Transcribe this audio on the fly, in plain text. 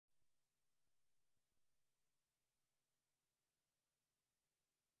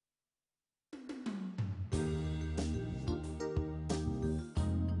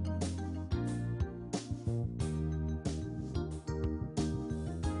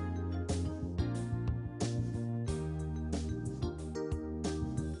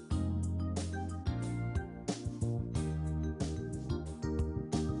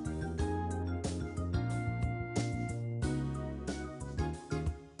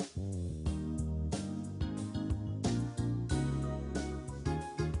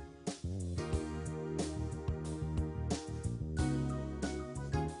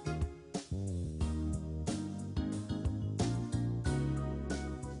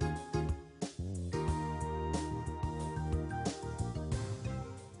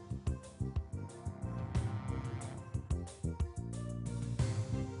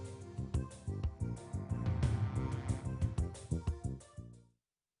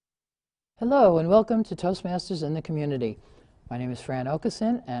Hello and welcome to Toastmasters in the Community. My name is Fran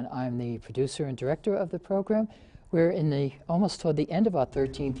Okeson and I'm the producer and director of the program. We're almost toward the end of our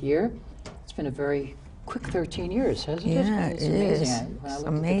 13th year. It's been a very quick 13 years, hasn't it? Yeah, It's it amazing. is. When I It's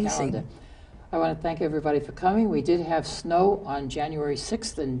looked at the calendar. amazing. I want to thank everybody for coming. We did have snow on January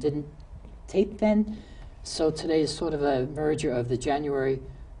 6th and didn't tape then. So today is sort of a merger of the January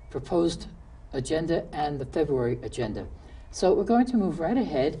proposed agenda and the February agenda. So we're going to move right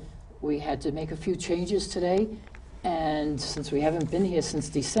ahead. We had to make a few changes today, and since we haven't been here since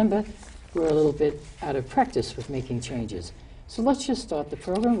December, we're a little bit out of practice with making changes. So let's just start the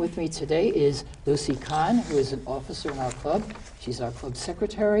program. With me today is Lucy Kahn, who is an officer in our club. She's our club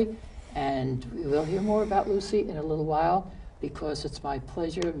secretary, and we'll hear more about Lucy in a little while because it's my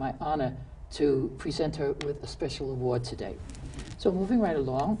pleasure and my honor to present her with a special award today. So moving right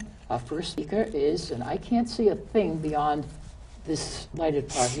along, our first speaker is, and I can't see a thing beyond this lighted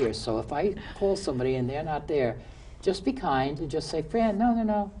part here, so if I call somebody and they're not there, just be kind and just say, Fran,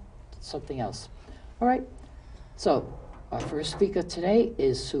 no, something else. All right, so our first speaker today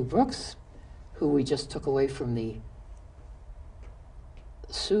is Sue Brooks, who we just took away from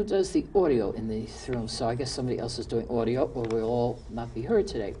Sue does the audio in these rooms, so I guess somebody else is doing audio or we'll all not be heard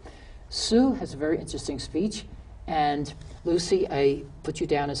today. Sue has a very interesting speech, and Lucy, I put you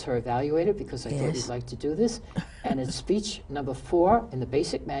down as her evaluator because I thought you'd like to do this. And it's speech number 4 in the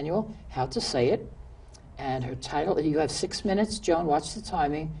basic manual, How to Say It. And her title, you have 6 minutes. Joan, watch the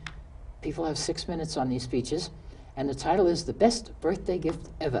timing. People have 6 minutes on these speeches. And the title is The Best Birthday Gift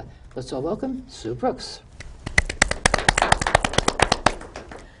Ever. Let's all welcome Sue Brooks.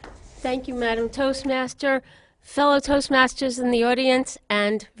 Thank you, Madam Toastmaster, fellow Toastmasters in the audience,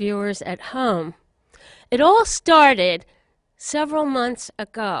 and viewers at home. It all started several months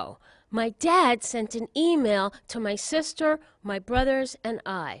ago. My dad sent an email to my sister, my brothers, and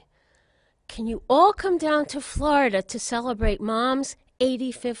I. Can you all come down to Florida to celebrate Mom's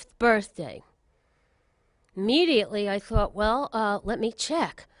 85th birthday? Immediately, I thought, well, let me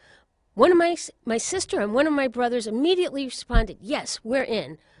check. One of my sister and one of my brothers immediately responded, yes, we're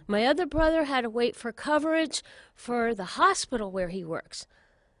in. My other brother had to wait for coverage for the hospital where he works.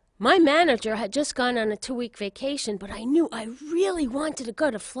 My manager had just gone on a 2-week vacation, but I knew I really wanted to go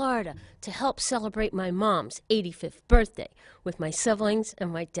to Florida to help celebrate my mom's 85th birthday with my siblings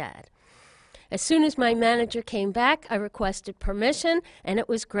and my dad. As soon as my manager came back, I requested permission, and it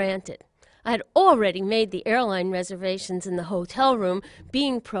was granted. I had already made the airline reservations in the hotel room,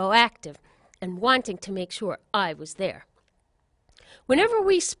 being proactive and wanting to make sure I was there. Whenever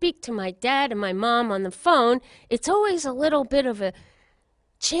we speak to my dad and my mom on the phone, it's always a little bit of a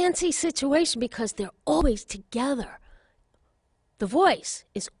chancy situation because they're always together. The voice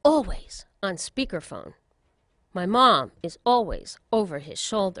is always on speakerphone. My mom is always over his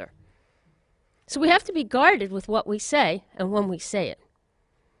shoulder. So we have to be guarded with what we say and when we say it.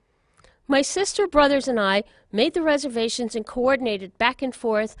 My sister, brothers, and I made the reservations and coordinated back and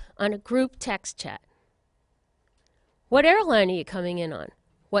forth on a group text chat. What airline are you coming in on?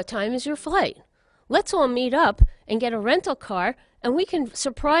 What time is your flight? Let's all meet up and get a rental car, and we can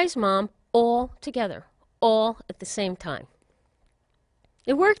surprise Mom all together, all at the same time.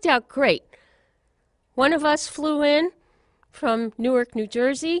 It worked out great. One of us flew in from Newark, New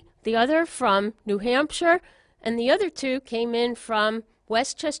Jersey, the other from New Hampshire, and the other 2 came in from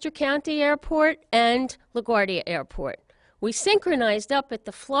Westchester County Airport and LaGuardia Airport. We synchronized up at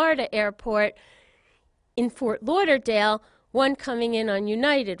the Florida airport in Fort Lauderdale, one coming in on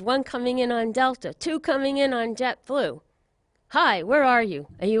United, one coming in on Delta, 2 coming in on JetBlue. Hi, where are you?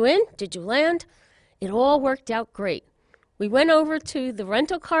 Are you in? Did you land? It all worked out great. We went over to the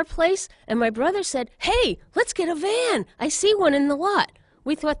rental car place, and my brother said, hey, let's get a van. I see one in the lot.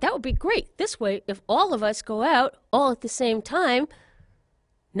 We thought that would be great. This way, if all of us go out all at the same time,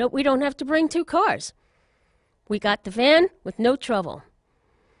 no, we don't have to bring 2 cars. We got the van with no trouble.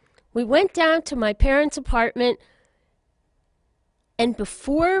 We went down to my parents' apartment, and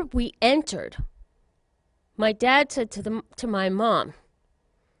before we entered, my dad said to my mom,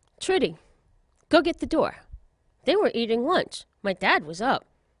 Trudy, go get the door. They were eating lunch. My dad was up.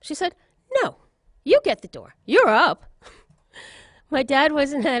 She said, no, you get the door. You're up. My dad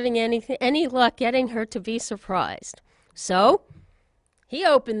wasn't having any luck getting her to be surprised. So he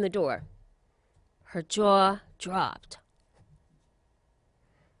opened the door. Her jaw dropped.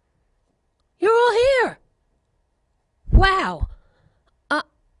 You're all here. Wow.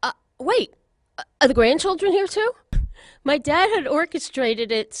 Wait, are the grandchildren here too? My dad had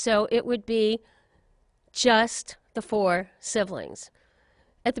orchestrated it so it would be just the 4 siblings.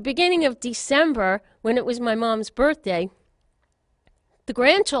 At the beginning of December, when it was my mom's birthday, The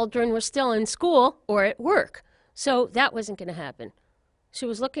grandchildren were still in school or at work, so that wasn't going to happen. She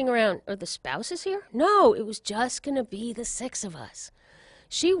was looking around. Are the spouses here? No, it was just going to be the 6 of us.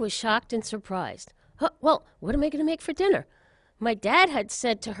 She was shocked and surprised. Well, what am I going to make for dinner? My dad had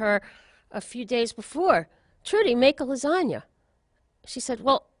said to her a few days before, Trudy, make a lasagna. She said,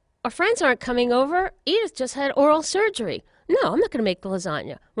 well, our friends aren't coming over. Edith just had oral surgery. No, I'm not going to make the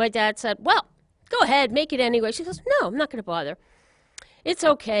lasagna. My dad said, well, go ahead, make it anyway. She goes, no, I'm not going to bother. It's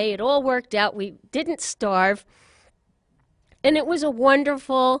okay. It all worked out. We didn't starve. And it was a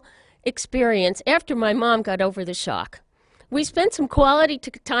wonderful experience after my mom got over the shock. We spent some quality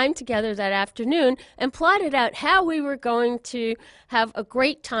time together that afternoon and plotted out how we were going to have a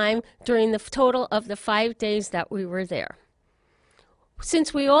great time during the total of the 5 days that we were there.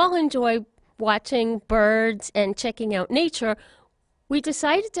 Since we all enjoy watching birds and checking out nature, we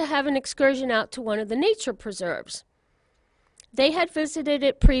decided to have an excursion out to one of the nature preserves. They had visited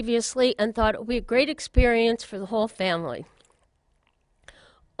it previously and thought it would be a great experience for the whole family.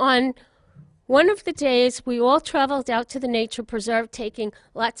 On one of the days, we all traveled out to the nature preserve, taking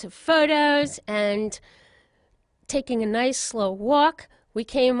lots of photos and taking a nice slow walk. We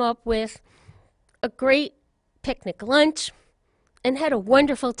came up with a great picnic lunch and had a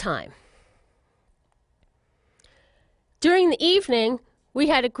wonderful time. During the evening, we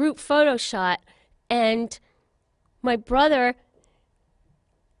had a group photo shot, and my brother,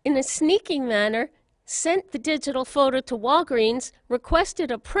 in a sneaky manner, sent the digital photo to Walgreens, requested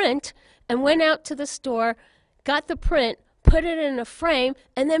a print, and went out to the store, got the print, put it in a frame,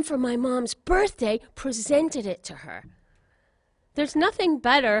 and then for my mom's birthday, presented it to her. There's nothing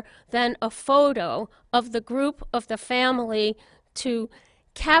better than a photo of the group, of the family, to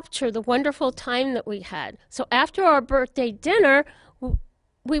capture the wonderful time that we had. So after our birthday dinner,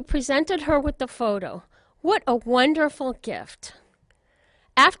 we presented her with the photo. What a wonderful gift.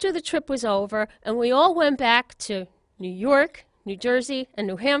 After the trip was over and we all went back to New York, New Jersey, and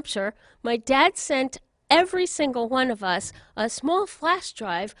New Hampshire, my dad sent every single one of us a small flash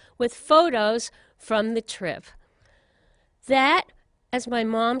drive with photos from the trip. That, as my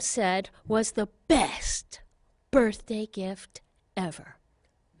mom said, was the best birthday gift ever.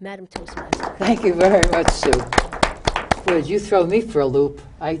 Madam Toastmaster. Thank you very much, Sue. Boy, did you throw me for a loop.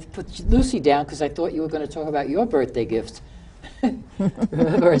 I put Lucy down because I thought you were going to talk about your birthday gift.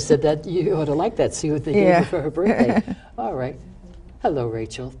 Remember, I said that you ought to like that, see what they gave you for her birthday. All right. Hello,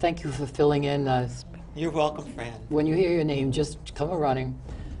 Rachel. Thank you for filling in. You're welcome, Fran. When you hear your name, just come running.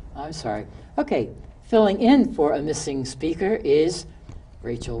 I'm sorry. Okay, filling in for a missing speaker is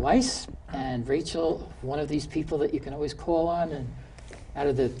Rachel Weiss. And Rachel, one of these people that you can always call on, and out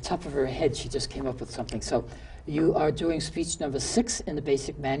of the top of her head, she just came up with something. So you are doing speech number 6 in the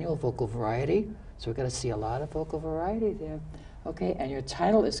basic manual, vocal variety. So we're going to see a lot of vocal variety there. Okay, and your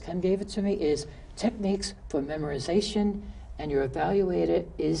title, as Ken gave it to me, is Techniques for Memorization, and your evaluator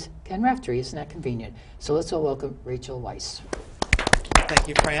is Ken Raftery. Isn't that convenient? So let's all welcome Rachel Weiss. Thank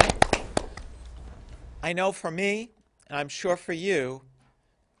you, Fran. I know for me, and I'm sure for you,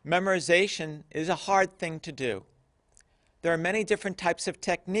 memorization is a hard thing to do. There are many different types of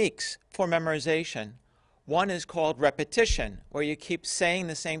techniques for memorization. One is called repetition, where you keep saying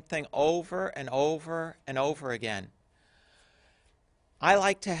the same thing over and over and over again. I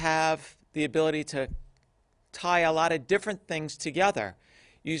like to have the ability to tie a lot of different things together,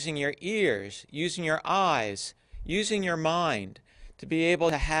 using your ears, using your eyes, using your mind, to be able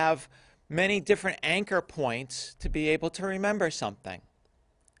to have many different anchor points to be able to remember something.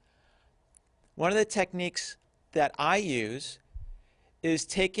 One of the techniques that I use is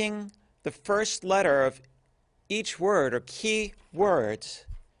taking the first letter of each word or key words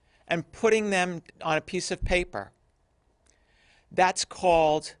and putting them on a piece of paper. That's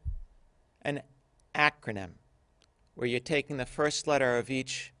called an acronym, where you're taking the first letter of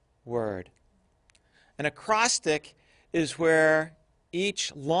each word. An acrostic is where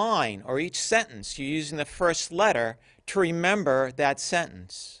each line or each sentence you're using the first letter to remember that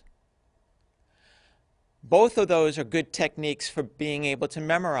sentence. Both of those are good techniques for being able to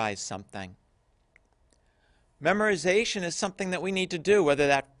memorize something. Memorization is something that we need to do, whether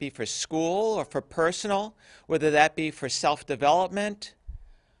that be for school or for personal, whether that be for self-development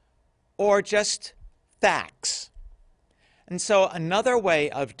or just facts. And so another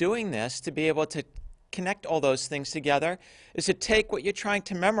way of doing this, to be able to connect all those things together, is to take what you're trying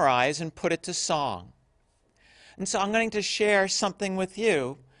to memorize and put it to song. And so I'm going to share something with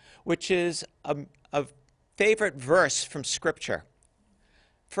you, which is a favorite verse from Scripture.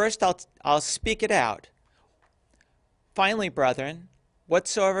 First, I'll speak it out. Finally, brethren,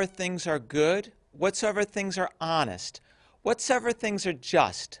 whatsoever things are good, whatsoever things are honest, Whatsoever things are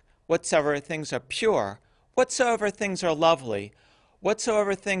just, whatsoever things are pure, whatsoever things are lovely,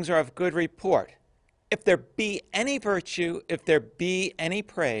 whatsoever things are of good report, if there be any virtue, if there be any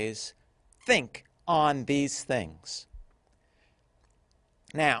praise, think on these things.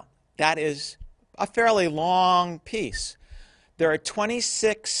 Now, that is a fairly long piece. There are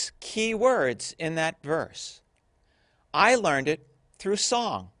 26 key words in that verse. I learned it through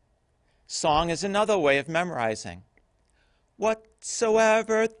song. Song is another way of memorizing.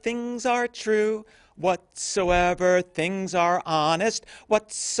 Whatsoever things are true, whatsoever things are honest,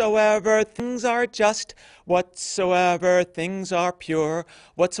 whatsoever things are just, whatsoever things are pure,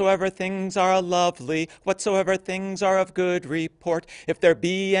 whatsoever things are lovely, whatsoever things are of good report, if there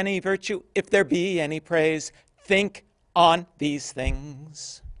be any virtue, if there be any praise, think on these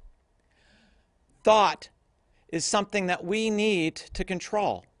things. Thought is something that we need to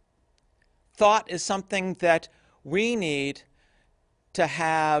control. Thought is something that we need to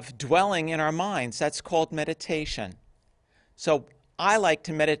have dwelling in our minds. That's called meditation. So I like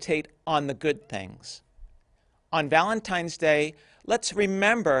to meditate on the good things. On Valentine's Day, let's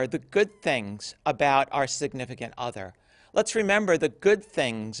remember the good things about our significant other. Let's remember the good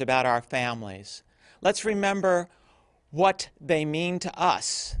things about our families. Let's remember what they mean to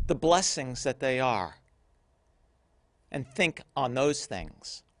us, the blessings that they are, and think on those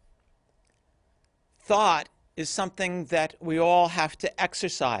things. Thought is something that we all have to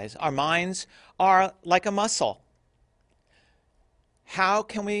exercise. Our minds are like a muscle. How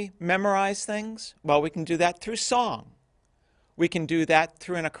can we memorize things? Well, we can do that through song. We can do that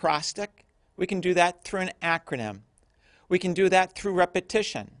through an acrostic. We can do that through an acronym. We can do that through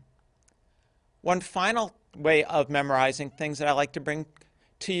repetition. One final way of memorizing things that I like to bring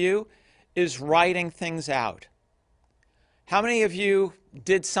to you is writing things out. How many of you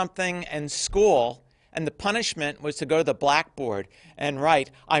did something in school and the punishment was to go to the blackboard and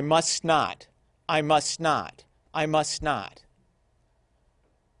write, I must not, I must not, I must not?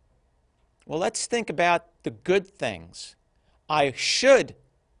 Well, let's think about the good things. I should,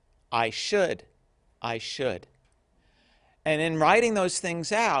 I should, I should. And in writing those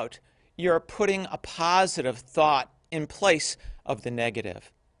things out, you're putting a positive thought in place of the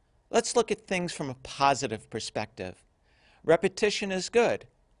negative. Let's look at things from a positive perspective. Repetition is good,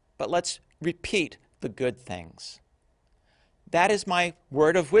 but let's repeat the good things. That is my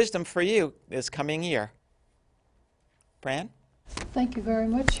word of wisdom for you this coming year. Fran? Thank you very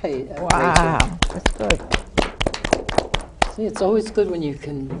much, Wow, Rachel. that's good. See, it's always good when you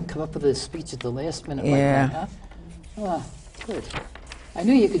can come up with a speech at the last minute Yeah. like that, huh? Ah, good. I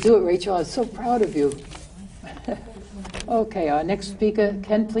knew you could do it, Rachel. I was so proud of you. Okay, our next speaker,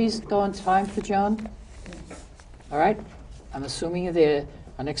 Ken, please go on time for Joan. All right, I'm assuming you're there.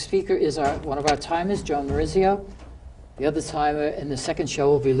 Our next speaker is one of our timers, Joan Marizio. The other timer in the second show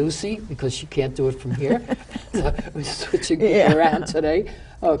will be Lucy, because she can't do it from here. So we're switching around today.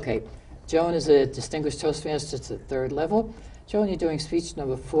 Okay, Joan is a distinguished Toastmaster to the third level. Joan, you're doing speech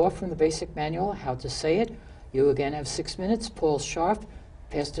number 4 from the basic manual, How to Say It. You again have 6 minutes. Paul Scharf,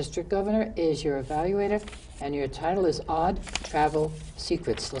 past district governor, is your evaluator, and your title is Odd Travel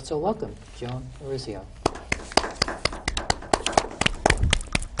Secrets. Let's all welcome Joan Marizio.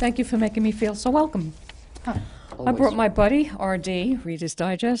 Thank you for making me feel so welcome. I brought my buddy, RD, Reader's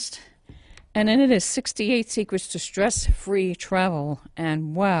Digest, and in it is 68 Secrets to Stress-Free Travel.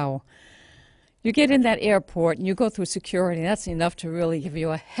 And wow, you get in that airport and you go through security, that's enough to really give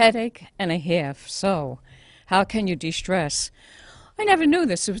you a headache and a half. So how can you de-stress? I never knew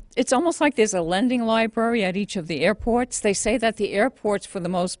this. It's almost like there's a lending library at each of the airports. They say that the airports, for the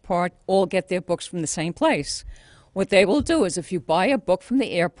most part, all get their books from the same place. What they will do is if you buy a book from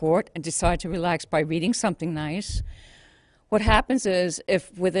the airport and decide to relax by reading something nice, what happens is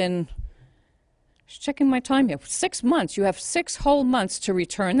if within, just checking my time here, 6 months, you have 6 whole months to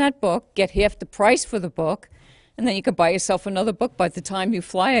return that book, get half the price for the book, and then you can buy yourself another book by the time you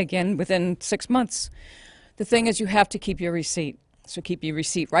fly again within 6 months. The thing is you have to keep your receipt. So keep your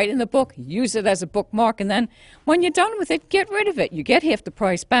receipt right in the book, use it as a bookmark, and then when you're done with it, get rid of it. You get half the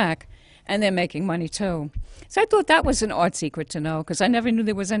price back, and they're making money too. So I thought that was an odd secret to know, because I never knew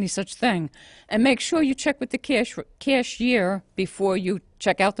there was any such thing. And make sure you check with the cashier before you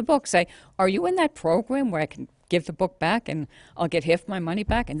check out the book. Say, are you in that program where I can give the book back and I'll get half my money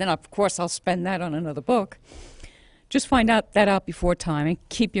back? And then, of course, I'll spend that on another book. Just find out that out before time and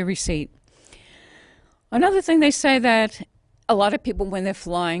keep your receipt. Another thing they say that a lot of people, when they're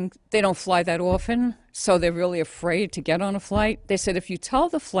flying, they don't fly that often, so they're really afraid to get on a flight. They said if you tell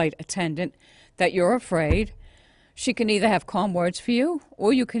the flight attendant that you're afraid, she can either have calm words for you,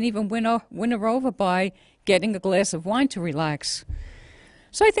 or you can even win her over by getting a glass of wine to relax.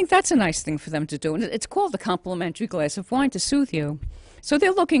 So I think that's a nice thing for them to do. And it's called a complimentary glass of wine to soothe you. So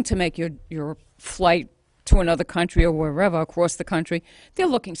they're looking to make your flight to another country or wherever across the country, they're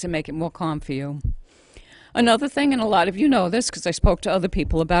looking to make it more calm for you. Another thing, and a lot of you know this because I spoke to other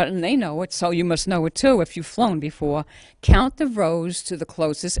people about it and they know it, so you must know it too if you've flown before, count the rows to the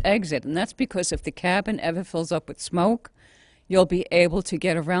closest exit. And that's because if the cabin ever fills up with smoke, you'll be able to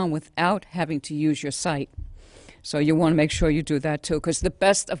get around without having to use your sight. So you want to make sure you do that too, because the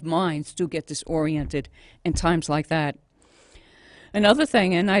best of minds do get disoriented in times like that. Another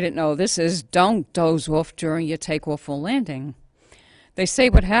thing, and I didn't know this, is don't doze off during your takeoff or landing. They say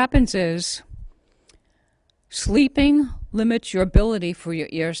what happens is sleeping limits your ability for your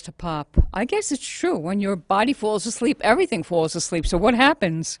ears to pop. I guess it's true. When your body falls asleep, everything falls asleep. So what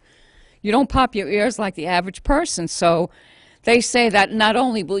happens? You don't pop your ears like the average person. So they say that not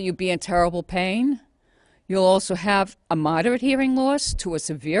only will you be in terrible pain, you'll also have a moderate hearing loss to a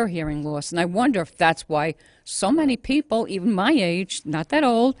severe hearing loss. And I wonder if that's why so many people, even my age, not that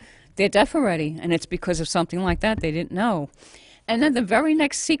old, they're deaf already. And it's because of something like that they didn't know. And then the very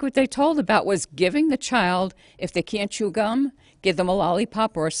next secret they told about was giving the child, if they can't chew gum, give them a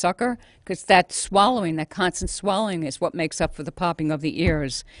lollipop or a sucker, because that swallowing, that constant swallowing is what makes up for the popping of the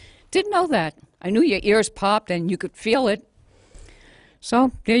ears. Didn't know that. I knew your ears popped and you could feel it.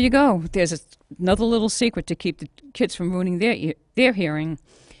 So there you go. There's another little secret to keep the kids from ruining their hearing.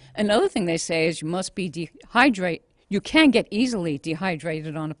 Another thing they say is you must be dehydrated. You can get easily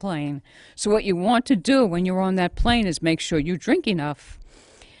dehydrated on a plane. So what you want to do when you're on that plane is make sure you drink enough.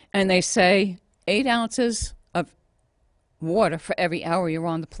 And they say 8 ounces of water for every hour you're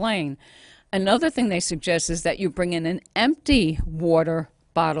on the plane. Another thing they suggest is that you bring in an empty water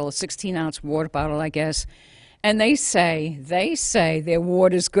bottle, a 16-ounce water bottle, I guess. And they say their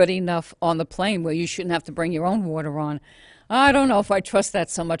water's good enough on the plane where you shouldn't have to bring your own water on. I don't know if I trust that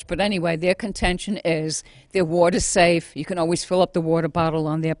so much, but anyway, their contention is their water's safe. You can always fill up the water bottle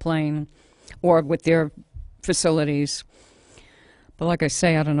on their plane or with their facilities. But like I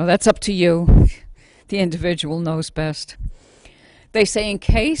say, I don't know. That's up to you. The individual knows best. They say in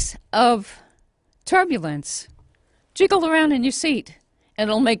case of turbulence, jiggle around in your seat. And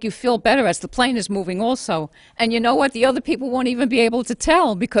it'll make you feel better as the plane is moving also. And you know what? The other people won't even be able to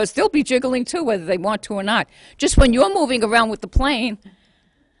tell because they'll be jiggling too, whether they want to or not. Just when you're moving around with the plane,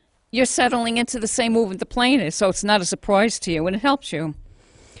 you're settling into the same movement the plane is, so it's not a surprise to you, and it helps you.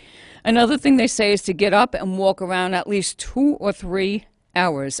 Another thing they say is to get up and walk around at least 2 or 3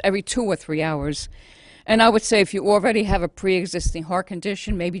 hours, every 2 or 3 hours. And I would say if you already have a pre-existing heart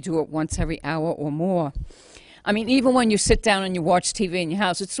condition, maybe do it once every hour or more. I mean, even when you sit down and you watch TV in your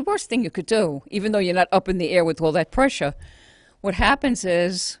house, it's the worst thing you could do, even though you're not up in the air with all that pressure. What happens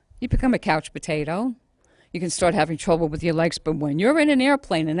is you become a couch potato. You can start having trouble with your legs. But when you're in an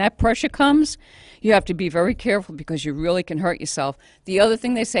airplane and that pressure comes, you have to be very careful because you really can hurt yourself. The other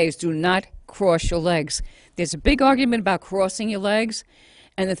thing they say is do not cross your legs. There's a big argument about crossing your legs.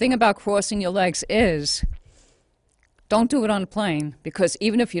 And the thing about crossing your legs is don't do it on a plane because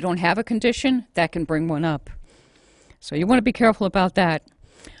even if you don't have a condition, that can bring one up. So you want to be careful about that.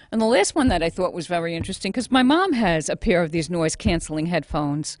 And the last one that I thought was very interesting, because my mom has a pair of these noise-canceling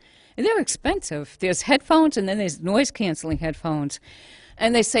headphones. And they're expensive. There's headphones and then there's noise-canceling headphones.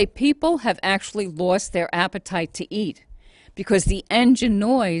 And they say people have actually lost their appetite to eat because the engine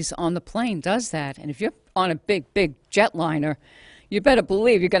noise on the plane does that. And if you're on a big, big jetliner, you better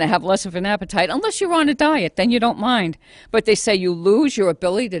believe you're going to have less of an appetite, unless you're on a diet, then you don't mind. But they say you lose your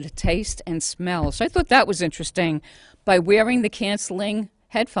ability to taste and smell. So I thought that was interesting. By wearing the canceling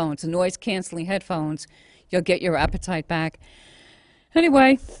headphones, the noise-canceling headphones, you'll get your appetite back.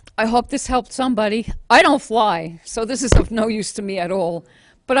 Anyway, I hope this helped somebody. I don't fly, so this is of no use to me at all.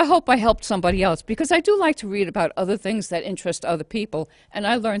 But I hope I helped somebody else, because I do like to read about other things that interest other people, and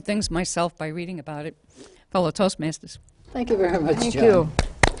I learn things myself by reading about it. Fellow Toastmasters. Thank you very much, Thank Joan.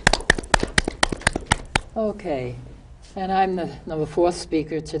 you. Okay, and I'm the number 4th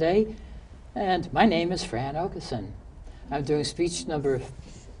speaker today, and my name is Fran Okeson. I'm doing speech number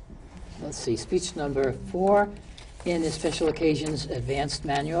 4 in the Special Occasions Advanced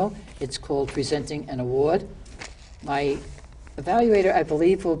Manual. It's called Presenting an Award. My evaluator, I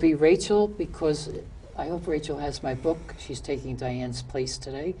believe, will be Rachel, because I hope Rachel has my book. She's taking Diane's place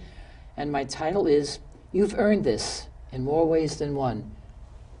today. And my title is, You've Earned This in More Ways Than One.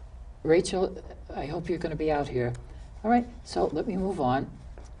 Rachel, I hope you're going to be out here. All right, so let me move on.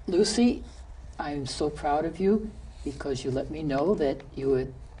 Lucy, I'm so proud of you because you let me know that you were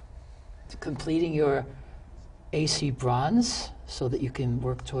completing your AC Bronze so that you can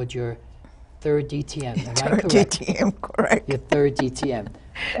work toward your third DTM. Am I Third correct? DTM, correct. Your third DTM.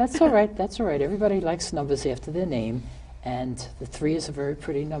 That's all right. That's all right. Everybody likes numbers after their name, and the 3 is a very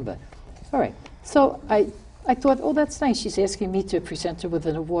pretty number. All right. So I thought, oh, that's nice. She's asking me to present her with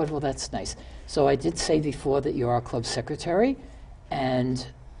an award. Well, that's nice. So I did say before that you're our club secretary, and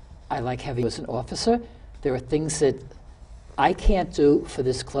I like having you as an officer. There are things that I can't do for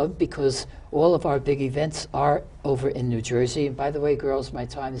this club because all of our big events are over in New Jersey. And by the way, girls, my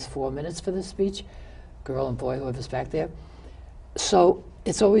time is 4 minutes for this speech. Girl and boy, whoever's back there. So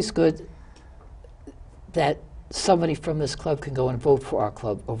it's always good that somebody from this club can go and vote for our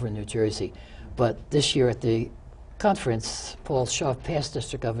club over in New Jersey. But this year at the conference, Paul Shaw, past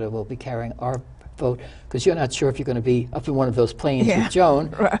district governor, will be carrying our vote because you're not sure if you're going to be up in one of those planes Yeah, with Joan,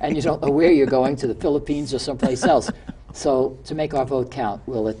 right. and you don't know where you're going, to the Philippines or someplace else. So to make our vote count,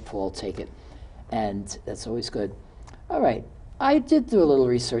 we'll let Paul take it. And that's always good. All right. I did do a little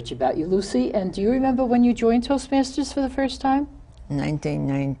research about you, Lucy, and do you remember when you joined Toastmasters for the first time?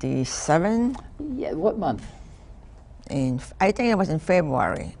 1997. Yeah, what month? I think it was in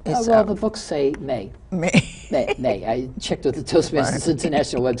February. It's, Well, the books say May. May. May. I checked with the Toastmasters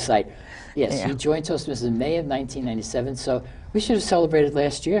International website. Yes, Yeah. you joined Toastmasters in May of 1997, so we should have celebrated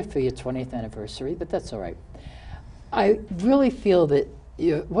last year for your 20th anniversary, but that's all right. I really feel that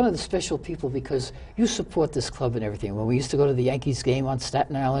you're one of the special people because you support this club and everything. When we used to go to the Yankees game on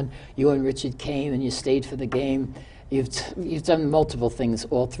Staten Island, you and Richard came and you stayed for the game. You've done multiple things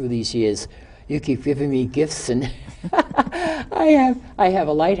all through these years. You keep giving me gifts, and I have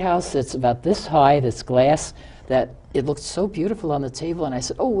a lighthouse that's about this high, that's glass, that it looked so beautiful on the table, and I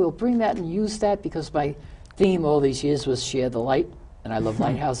said, oh, we'll bring that and use that because my theme all these years was share the light, and I love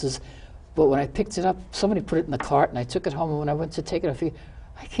lighthouses. But when I picked it up, somebody put it in the cart, and I took it home, and when I went to take it, I figured,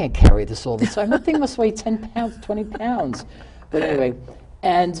 I can't carry this all the time. That thing must weigh 10 pounds, 20 pounds. But anyway,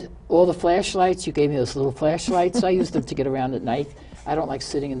 and all the flashlights, you gave me those little flashlights. I use them to get around at night. I don't like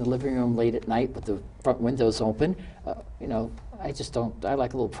sitting in the living room late at night with the front windows open. You know, I just don't, I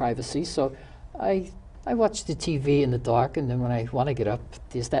like a little privacy. So I watch the TV in the dark, and then when I want to get up,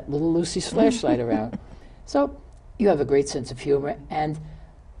 there's that little Lucy's flashlight around. So you have a great sense of humor. And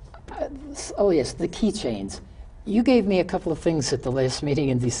oh yes, the keychains. You gave me a couple of things at the last meeting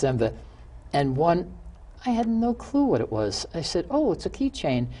in December, and one, I had no clue what it was. I said, oh, it's a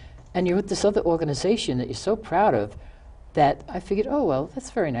keychain, and you're with this other organization that you're so proud of that I figured, oh, well, that's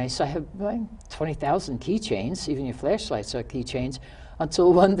very nice. I have 20,000 keychains, even your flashlights are keychains,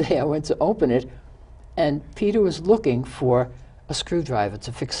 until one day I went to open it, and Peter was looking for a screwdriver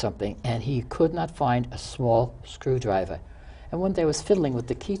to fix something, and he could not find a small screwdriver. And one day I was fiddling with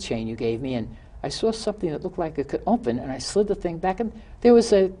the keychain you gave me, and I saw something that looked like it could open, and I slid the thing back, and there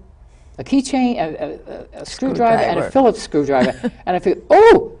was a keychain, a screwdriver, and a Phillips screwdriver. And I figured,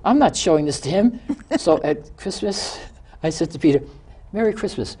 oh, I'm not showing this to him. So at Christmas, I said to Peter, Merry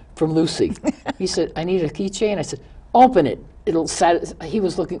Christmas from Lucy. He said, I need a keychain. I said, open it. It'll he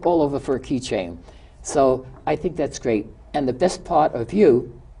was looking all over for a keychain. So I think that's great. And the best part of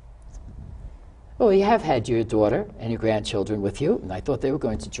you, well, you have had your daughter and your grandchildren with you, and I thought they were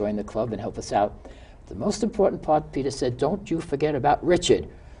going to join the club and help us out. The most important part, Peter said, don't you forget about Richard,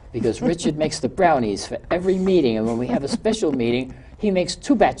 because Richard makes the brownies for every meeting, and when we have a special meeting, he makes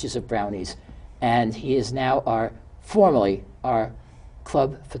 2 batches of brownies, and he is now formally our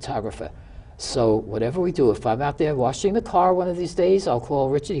club photographer. So whatever we do, if I'm out there washing the car one of these days, I'll call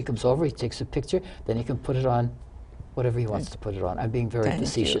Richard, he comes over, he takes a picture, then he can put it on whatever he wants to put it on. I'm being very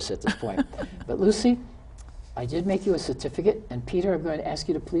facetious at this point. But Lucy, I did make you a certificate, and Peter, I'm going to ask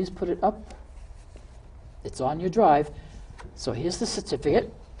you to please put it up. It's on your drive. So here's the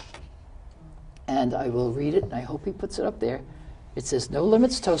certificate, and I will read it, and I hope he puts it up there. It says, No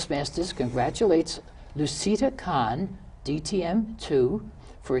Limits Toastmasters congratulates Lucita Khan, DTM 2,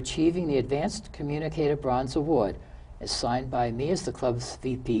 for achieving the Advanced Communicator Bronze Award. It's signed by me as the club's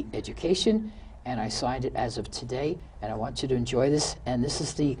VP Education, and I signed it as of today, and I want you to enjoy this. And this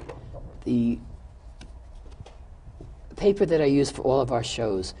is the paper that I use for all of our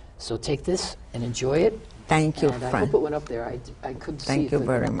shows. So take this and enjoy it. Thank you, and I Fran. hope it went up there. I couldn't see if you it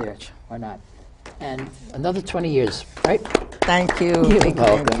very went up there much. or not. And another 20 years, right? Thank you. You're Thank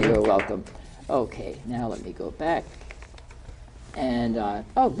welcome. you. You're welcome. Okay, now let me go back. And,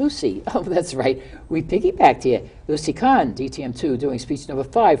 oh, Lucy. Oh, that's right. We piggybacked here. Lucy Khan, DTM2, doing speech number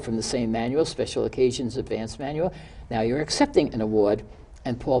 5 from the same manual, Special Occasions Advanced Manual. Now you're accepting an award,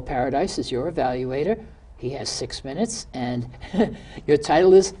 and Paul Paradise is your evaluator. He has 6 minutes, and your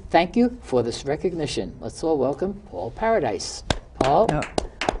title is Thank You for This Recognition. Let's all welcome Paul Paradise. Paul? No,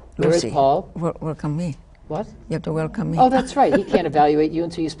 Where is Lucy, Paul? Welcome me. What? You have to welcome me. Oh, that's right. He can't evaluate you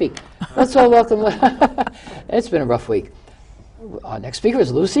until you speak. Let's all welcome. It's been a rough week. Our next speaker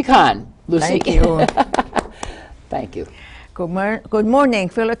is Lucy Kahn. Lucy. Thank you. Thank you. Good morning,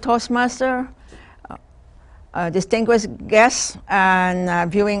 fellow Toastmaster, distinguished guests,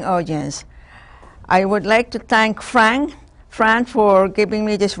 and viewing audience. I would like to thank Fran for giving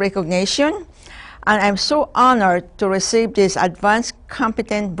me this recognition, and I'm so honored to receive this Advanced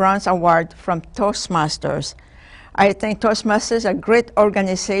Competent Bronze Award from Toastmasters. I think Toastmasters is a great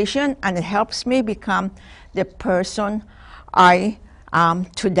organization, and it helps me become the person I am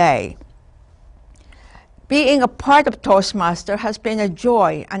today. Being a part of Toastmaster has been a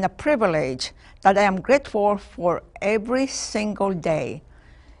joy and a privilege that I am grateful for every single day.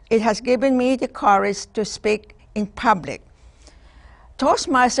 It has given me the courage to speak in public.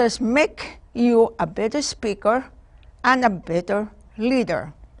 Toastmasters make you a better speaker and a better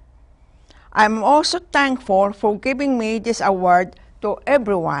leader. I'm also thankful for giving me this award to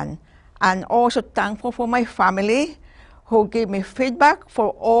everyone, and also thankful for my family who give me feedback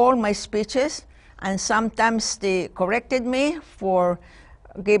for all my speeches, and sometimes they corrected me for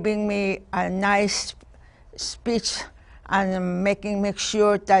giving me a nice speech and make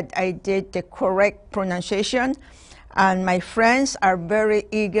sure that I did the correct pronunciation. And my friends are very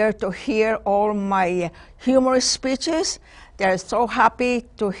eager to hear all my humorous speeches. They're so happy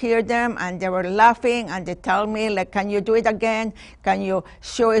to hear them, and they were laughing, and they tell me, like, can you do it again? Can you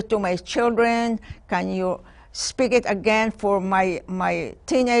show it to my children? Can you speak it again for my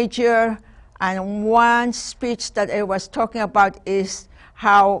teenager? And one speech that I was talking about is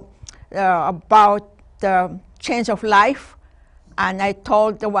how about the change of life. And I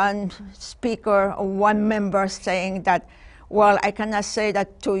told the one speaker, one member, saying that, well, I cannot say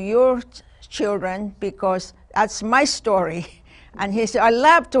that to your children because that's my story. And he said, I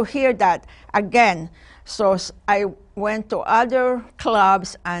love to hear that again. So I went to other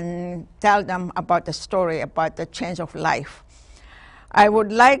clubs and tell them about the story, about the change of life. I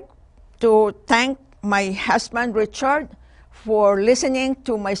would like to thank my husband, Richard, for listening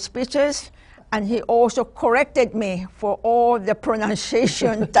to my speeches, and he also corrected me for all the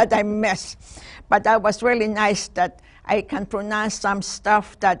pronunciation that I missed. But that was really nice that I can pronounce some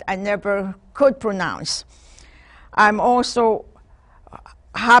stuff that I never could pronounce. I'm also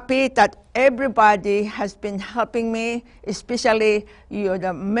happy that everybody has been helping me, especially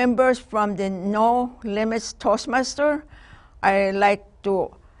the members from the No Limits Toastmaster. I like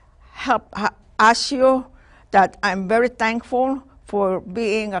to ask you that I'm very thankful for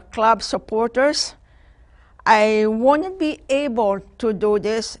being a club supporters. I wouldn't be able to do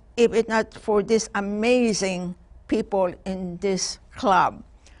this if it's not for these amazing people in this club.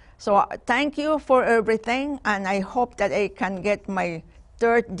 So thank you for everything, and I hope that I can get my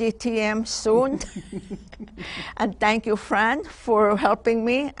third DTM soon. And thank you, Fran, for helping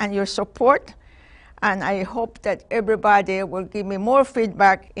me and your support. And I hope that everybody will give me more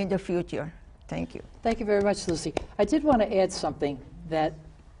feedback in the future. Thank you. Thank you very much, Lucy. I did want to add something, that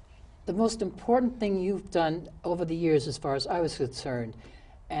the most important thing you've done over the years, as far as I was concerned,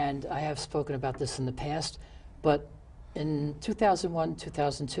 and I have spoken about this in the past, but in 2001,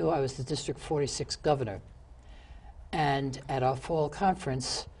 2002, I was the District 46 governor. And at our fall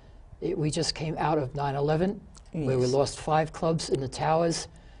conference, we just came out of 9/11, where we lost 5 clubs in the towers.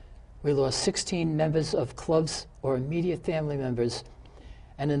 We lost 16 members of clubs or immediate family members.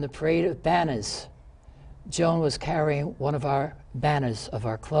 And in the parade of banners, Joan was carrying one of our banners of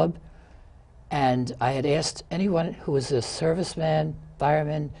our club. And I had asked anyone who was a serviceman,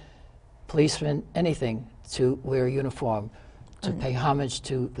 fireman, policeman, anything, to wear a uniform to pay homage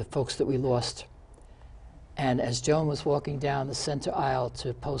to the folks that we lost. And as Joan was walking down the center aisle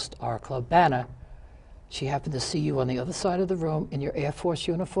to post our club banner, she happened to see you on the other side of the room in your Air Force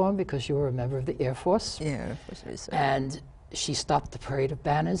uniform, because you were a member of the Air Force. Yeah, Air Force Reserve. And she stopped the parade of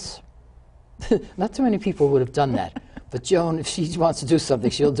banners. Not too many people would have done that, but Joan, if she wants to do something,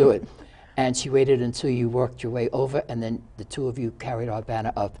 she'll do it. And she waited until you worked your way over, and then the two of you carried our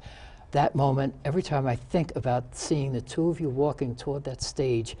banner up. That moment, every time I think about seeing the two of you walking toward that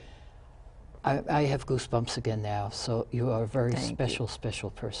stage, I have goosebumps again now. So you are a very special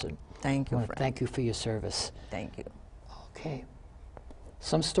person. Thank you, I want to Frank. thank you for your service. Thank you. Okay.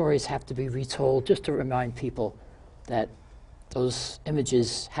 Some stories have to be retold just to remind people that those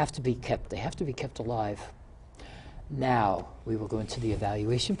images have to be kept. They have to be kept alive. Now we will go into the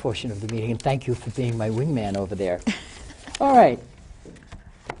evaluation portion of the meeting, and thank you for being my wingman over there. All right.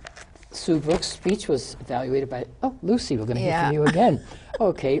 Sue Brooks' speech was evaluated by, Lucy, we're going to hear from you again.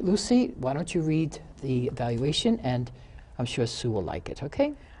 Okay, Lucy, why don't you read the evaluation, and I'm sure Sue will like it,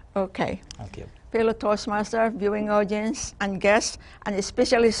 okay? Okay. Thank you. fellow Toastmaster, viewing audience, and guests, and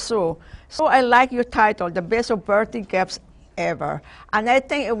especially Sue. So I like your title, The Best of Birthday Gifts Ever. And I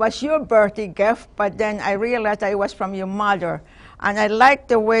think it was your birthday gift, but then I realized that it was from your mother. And I like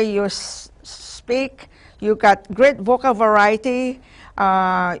the way you speak. You got great vocal variety.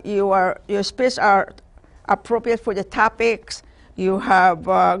 Your speech are appropriate for the topics. You have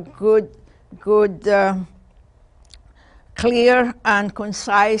good, clear and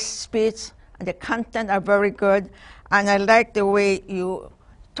concise speech. The content are very good. And I like the way you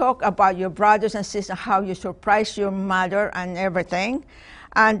talk about your brothers and sisters, how you surprise your mother and everything.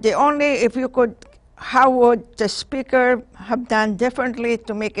 And if you could, how would the speaker have done differently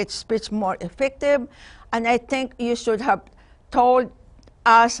to make its speech more effective? And I think you should have told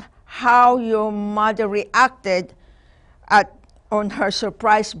us how your mother reacted on her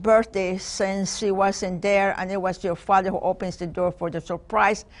surprise birthday, since she wasn't there and it was your father who opens the door for the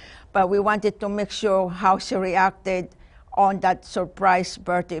surprise. But we wanted to make sure how she reacted on that surprise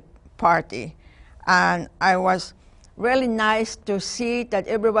birthday party. And I was really nice to see that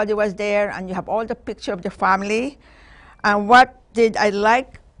everybody was there and you have all the picture of the family. And what did I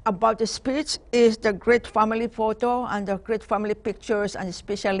like about the speech is the great family photo and the great family pictures, and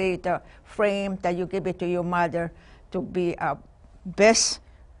especially the frame that you give it to your mother to be a best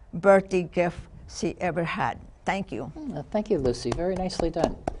birthday gift she ever had. Thank you. Thank you, Lucy. Very nicely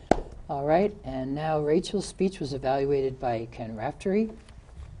done. All right, and now Rachel's speech was evaluated by Ken Raftery.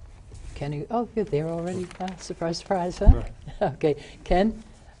 Ken, you're there already? Surprise, surprise, huh? Right. Okay, Ken,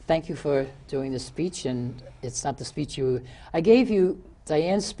 thank you for doing the speech, and it's not the speech I gave you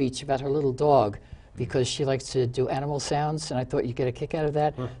Diane's speech about her little dog because she likes to do animal sounds, and I thought you'd get a kick out of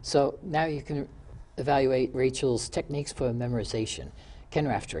that. So now you can evaluate Rachel's techniques for memorization. Ken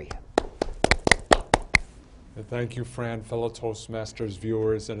Raftery. And thank you, Fran, fellow Toastmasters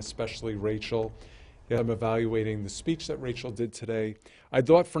viewers, and especially Rachel. Yeah, I'm evaluating the speech that Rachel did today. I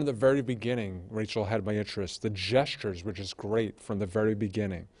thought from the very beginning, Rachel had my interest. The gestures were just great from the very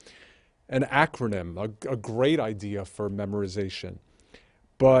beginning. An acronym, a great idea for memorization.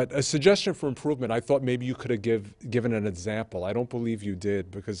 But a suggestion for improvement, I thought maybe you could have given an example. I don't believe you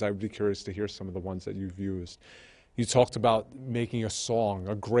did, because I would be curious to hear some of the ones that you've used. You talked about making a song,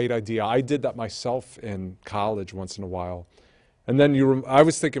 a great idea. I did that myself in college once in a while. And then I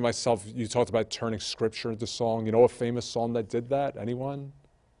was thinking myself, you talked about turning scripture into song. You know a famous song that did that? Anyone?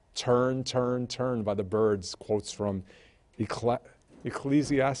 Turn, Turn, Turn by the Byrds, quotes from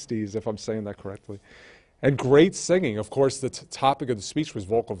Ecclesiastes, if I'm saying that correctly. And great singing. Of course, the topic of the speech was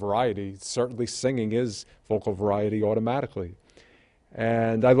vocal variety. Certainly singing is vocal variety automatically.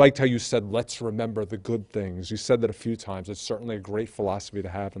 And I liked how you said, let's remember the good things. You said that a few times. It's certainly a great philosophy to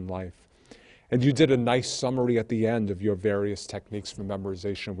have in life. And you did a nice summary at the end of your various techniques for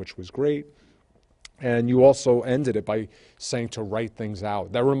memorization, which was great. And you also ended it by saying to write things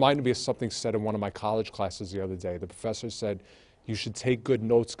out. That reminded me of something said in one of my college classes the other day. The professor said, you should take good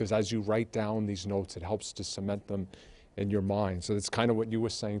notes, because as you write down these notes, it helps to cement them in your mind. So that's kind of what you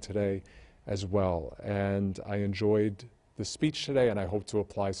were saying today as well. And I enjoyed the speech today, and I hope to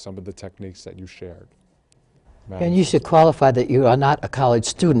apply some of the techniques that you shared. And you should qualify that you are not a college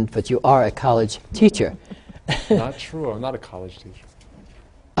student, but you are a college teacher. Not true. I'm not a college teacher.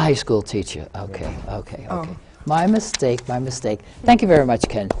 A high school teacher. Okay, okay, okay. My mistake, my mistake. Thank you very much,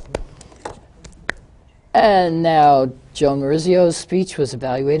 Ken. And now Joan Marizio's speech was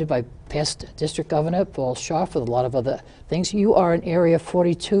evaluated by past District Governor Paul Scharf with a lot of other things. You are an Area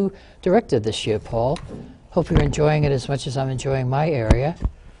 42 Director this year, Paul. Hope you're enjoying it as much as I'm enjoying my area.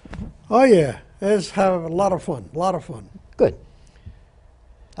 Oh yeah, it's have a lot of fun, Good.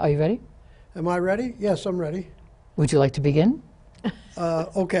 Are you ready? Am I ready? Yes, I'm ready. Would you like to begin?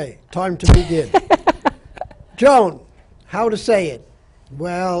 Okay, time to begin. Joan, how to say it?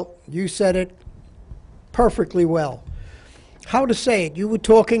 Well, you said it perfectly well. How to say it? You were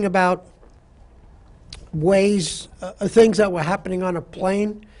talking about ways, things that were happening on a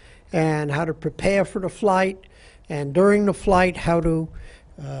plane, and how to prepare for the flight, and during the flight, how to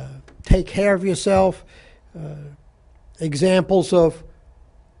take care of yourself. Examples of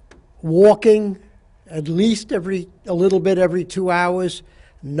walking at least a little bit every 2 hours,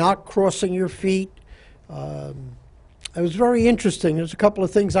 not crossing your feet. It was very interesting. There's a couple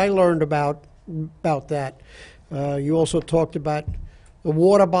of things I learned about that. You also talked about the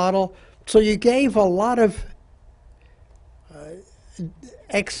water bottle. So you gave a lot of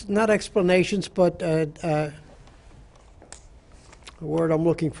not explanations, but the word I'm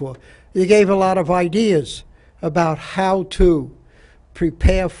looking for. You gave a lot of ideas about how to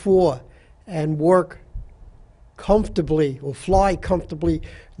prepare for and work comfortably or fly comfortably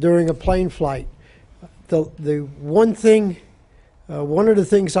during a plane flight. the one thing, one of the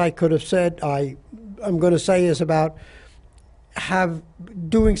things I could have said, I'm going to say is about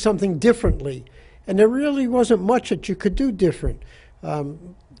doing something differently, and there really wasn't much that you could do different.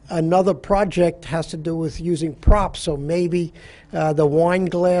 Another project has to do with using props, so maybe the wine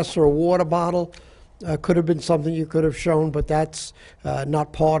glass or water bottle could have been something you could have shown, but that's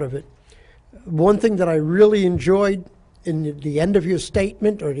not part of it. One thing that I really enjoyed in the end of your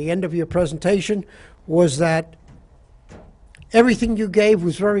statement or the end of your presentation was that everything you gave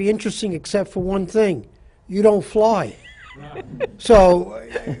was very interesting except for one thing. You don't fly. So,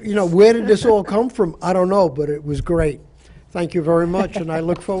 you know, where did this all come from? I don't know, but it was great. Thank you very much, and I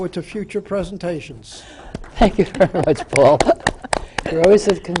look forward to future presentations. Thank you very much, Paul. You're always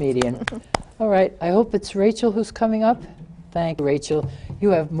a comedian. All right, I hope it's Rachel who's coming up. Thank you, Rachel. You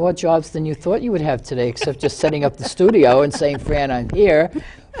have more jobs than you thought you would have today, except just setting up the studio and saying, Fran, I'm here.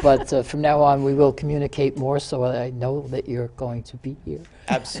 But from now on, we will communicate more so I know that you're going to be here.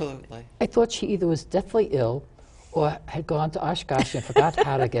 Absolutely. I thought she either was deathly ill or had gone to Oshkosh and forgot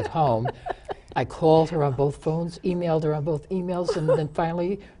how to get home. I called her on both phones, emailed her on both emails, and then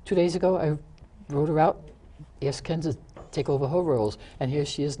finally, 2 days ago, I wrote her out, asked Ken to take over her roles, and here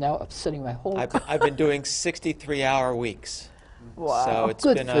she is now upsetting my whole I've been doing 63-hour weeks. Wow. So it's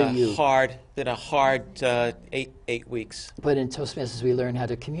Good been for a you. hard 8 weeks. But in Toastmasters, we learn how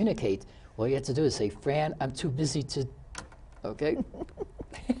to communicate. All you have to do is say, Fran, I'm too busy to, okay?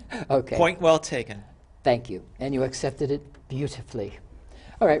 Okay. Point well taken. Thank you. And you accepted it beautifully.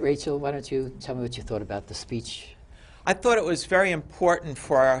 All right, Rachel, why don't you tell me what you thought about the speech? I thought it was very important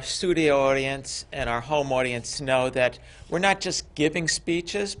for our studio audience and our home audience to know that we're not just giving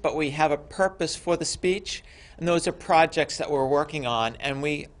speeches, but we have a purpose for the speech, and those are projects that we're working on, and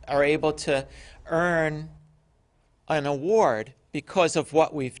we are able to earn an award because of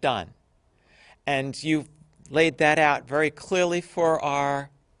what we've done. And you've laid that out very clearly for our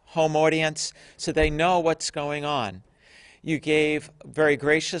home audience so they know what's going on. You gave very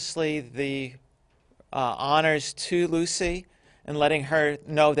graciously the honors to Lucy and letting her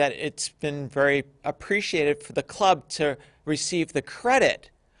know that it's been very appreciated for the club to receive the credit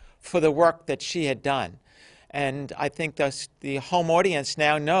for the work that she had done. And I think the home audience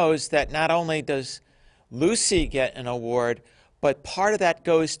now knows that not only does Lucy get an award, but part of that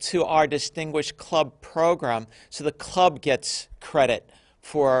goes to our Distinguished Club program, so the club gets credit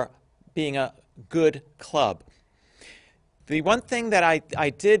for being a good club. The one thing that I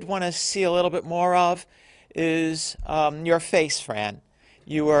did want to see a little bit more of is your face, Fran.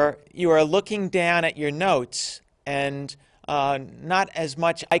 You are looking down at your notes and not as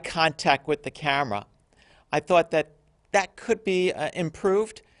much eye contact with the camera. I thought that could be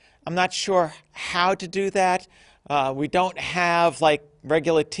improved. I'm not sure how to do that. We don't have, like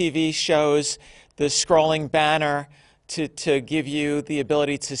regular TV shows, the scrolling banner to give you the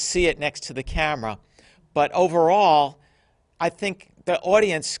ability to see it next to the camera. But overall, I think the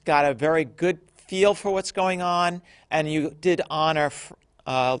audience got a very good feel for what's going on, and you did honor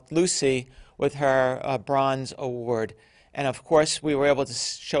Lucy with her bronze award. And of course, we were able to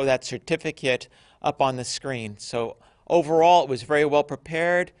show that certificate up on the screen. So overall, it was very well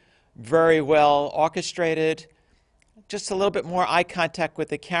prepared, very well orchestrated, just a little bit more eye contact with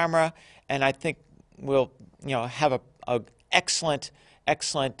the camera, and I think we'll have an excellent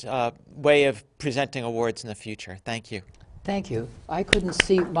way of presenting awards in the future. Thank you. Thank you. I couldn't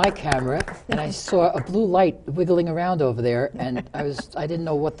see my camera, and I saw a blue light wiggling around over there, and I didn't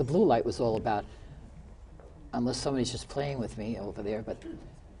know what the blue light was all about, unless somebody's just playing with me over there. But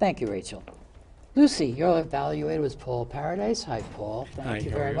thank you, Rachel. Lucy, your evaluator was Paul Paradise. Hi, Paul. Thank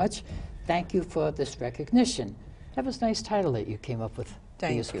you very much. Thank you for this recognition. That was a nice title that you came up with for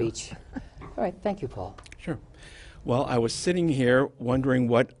your speech. All right, thank you, Paul. Sure. Well, I was sitting here wondering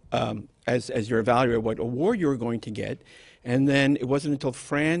what, as your evaluator, what award you were going to get, and then it wasn't until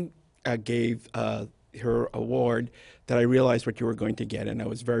Fran gave her award that I realized what you were going to get, and I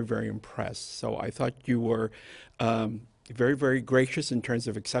was very, very impressed. So I thought you were very, very gracious in terms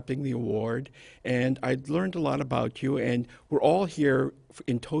of accepting the award, and I learned a lot about you, and we're all here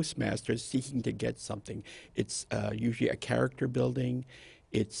in Toastmasters seeking to get something. It's usually a character building,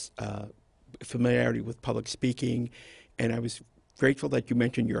 it's familiarity with public speaking, and I was grateful that you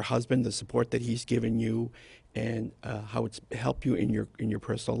mentioned your husband, the support that he's given you, and how it's helped you in your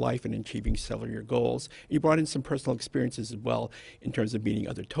personal life and achieving several of your goals. You brought in some personal experiences as well in terms of meeting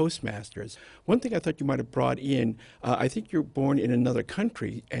other Toastmasters. One thing I thought you might have brought in, I think you're born in another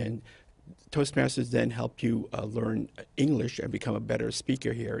country, and Toastmasters then helped you learn English and become a better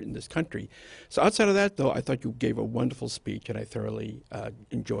speaker here in this country. So outside of that, though, I thought you gave a wonderful speech, and I thoroughly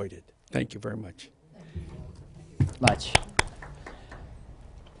enjoyed it. Thank you very much. Much.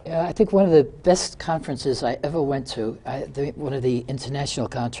 I think one of the best conferences I ever went to, one of the international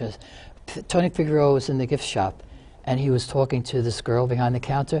conferences, Tony Figueroa was in the gift shop, and he was talking to this girl behind the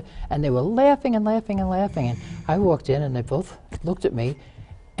counter, and they were laughing and laughing and laughing. And I walked in, and they both looked at me,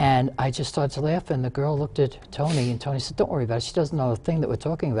 and I just started to laugh, and the girl looked at Tony, and Tony said, "Don't worry about it. She doesn't know a thing that we're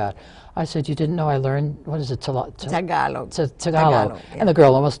talking about." I said, "You didn't know I learned, what is it, Tagalog. Tagalog." Yeah. And the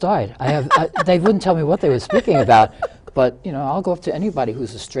girl almost died. They wouldn't tell me what they were speaking about, but you know, I'll go up to anybody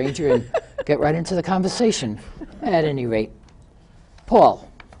who's a stranger and get right into the conversation. At any rate, Paul,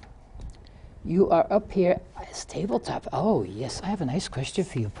 you are up here as tabletop. Oh yes, I have a nice question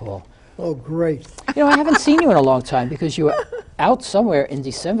for you, Paul. Oh, great. You know, I haven't seen you in a long time because you were out somewhere in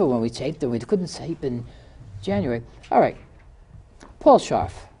December when we taped, and we couldn't tape in January. All right, Paul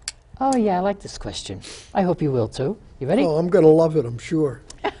Scharf. Oh yeah, I like this question. I hope you will too. You ready? Oh, I'm going to love it, I'm sure.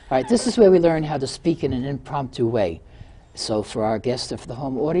 All right, this is where we learn how to speak in an impromptu way. So for our guests and for the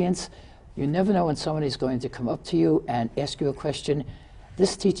home audience, you never know when somebody's going to come up to you and ask you a question.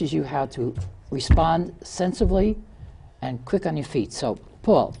 This teaches you how to respond sensibly and quick on your feet. So,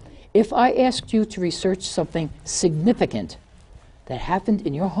 Paul, if I asked you to research something significant that happened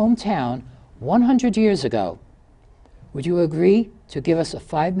in your hometown 100 years ago, would you agree to give us a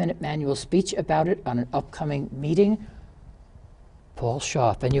 5-minute manual speech about it on an upcoming meeting? Paul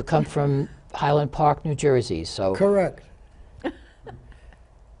Scharf, and you come from Highland Park, New Jersey, so... Correct.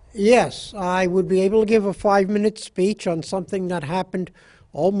 Yes, I would be able to give a 5-minute speech on something that happened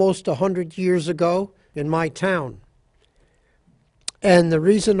almost 100 years ago in my town. And the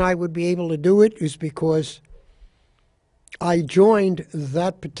reason I would be able to do it is because I joined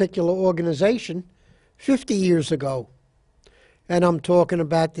that particular organization 50 years ago. And I'm talking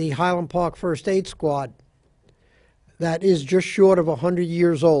about the Highland Park First Aid Squad. That is just short of 100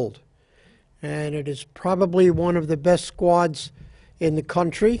 years old. And it is probably one of the best squads in the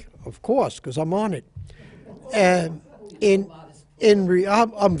country, of course, because I'm on it. And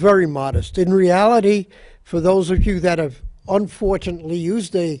I'm very modest. In reality, for those of you that have unfortunately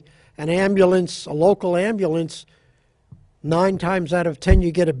used an ambulance, a local ambulance, 9 times out of 10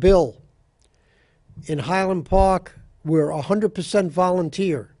 you get a bill. In Highland Park, we're 100%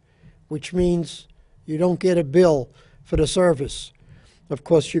 volunteer, which means you don't get a bill for the service. Of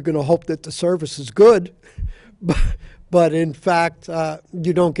course, you're going to hope that the service is good, but in fact,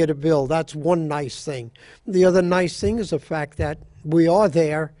 you don't get a bill. That's one nice thing. The other nice thing is the fact that we are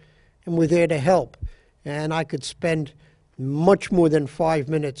there, and we're there to help. And I could spend much more than 5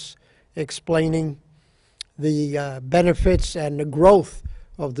 minutes explaining the benefits and the growth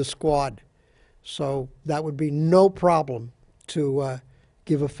of the squad. So that would be no problem to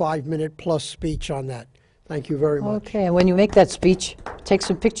give a 5-minute plus speech on that. Thank you very much. Okay, and when you make that speech, take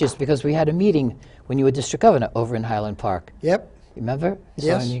some pictures, because we had a meeting when you were district governor over in Highland Park. Yep. Remember?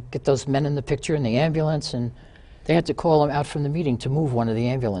 Yes. So you get those men in the picture in the ambulance, and they had to call them out from the meeting to move one of the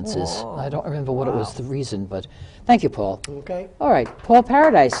ambulances. Oh. I don't remember what it was the reason, but thank you, Paul. Okay. All right, Paul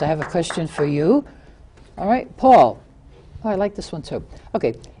Paradise, I have a question for you. All right, Paul. Oh, I like this one too.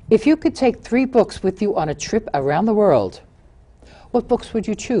 Okay, if you could take 3 books with you on a trip around the world, what books would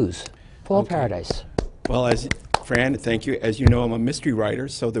you choose? Paul Paradise. Well, Fran, thank you. As you know, I'm a mystery writer,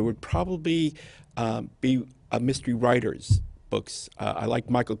 so there would probably be mystery writers' books. I like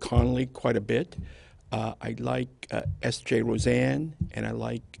Michael Connelly quite a bit. I like S.J. Roseanne, and I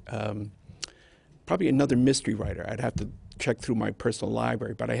like probably another mystery writer. I'd have to check through my personal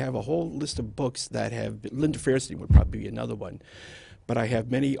library, but I have a whole list of books that have, Linda Fairstein would probably be another one, but I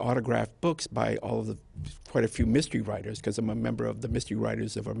have many autographed books by quite a few mystery writers, because I'm a member of the Mystery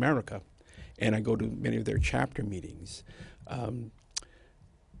Writers of America, and I go to many of their chapter meetings.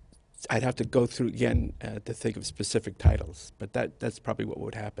 I'd have to go through again to think of specific titles, but that's probably what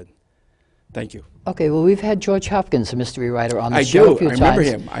would happen. Thank you. Okay, well, we've had George Hopkins, a mystery writer, on the show a few times. I remember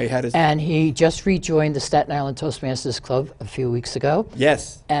him. I had his... And he just rejoined the Staten Island Toastmasters Club a few weeks ago.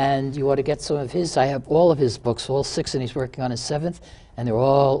 Yes. And you ought to get some of his. I have all of his books, all 6, and he's working on his 7th, and they're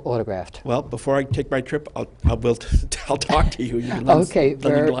all autographed. Well, before I take my trip, I'll talk to you. You can lend, okay,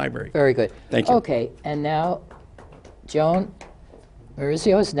 lend in the library. Very good. Thank you. Okay, and now Joan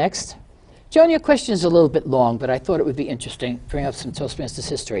Maurizio is next. Joan, your question is a little bit long, but I thought it would be interesting to bring up some Toastmasters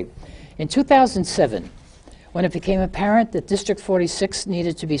history. In 2007, when it became apparent that District 46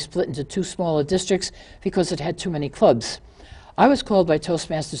 needed to be split into 2 smaller districts because it had too many clubs, I was called by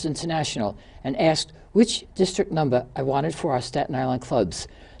Toastmasters International and asked which district number I wanted for our Staten Island clubs,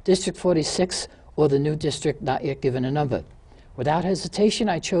 District 46 or the new district not yet given a number. Without hesitation,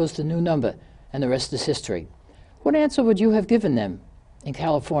 I chose the new number, and the rest is history. What answer would you have given them in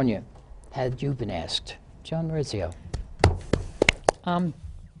California? had you been asked? Joan Maurizio.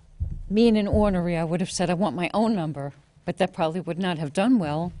 Mean and ornery, I would have said I want my own number, but that probably would not have done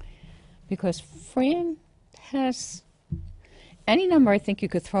well because Fran has any number I think you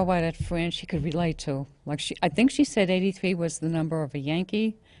could throw out at Fran she could relate to. Like I think she said 83 was the number of a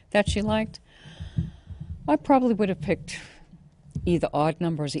Yankee that she liked. I probably would have picked either odd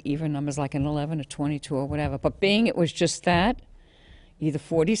numbers or even numbers like an 11 or 22 or whatever. But being it was just that, either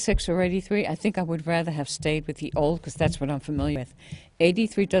 46 or 83, I think I would rather have stayed with the old because that's what I'm familiar with.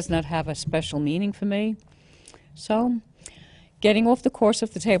 83 does not have a special meaning for me. So, getting off the course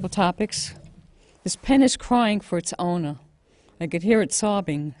of the table topics, this pen is crying for its owner. I could hear it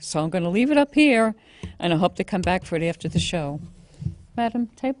sobbing, so I'm going to leave it up here, and I hope to come back for it after the show. Madam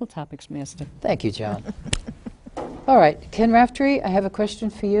Table Topics Master. Thank you, Joan. All right, Ken Raftery, I have a question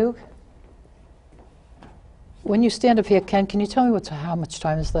for you. When you stand up here, Ken, can you tell me how much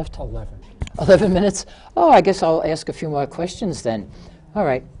time is left? 11. 11 minutes? Oh, I guess I'll ask a few more questions then. All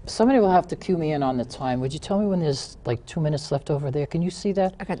right, somebody will have to cue me in on the time. Would you tell me when there's like 2 minutes left over there? Can you see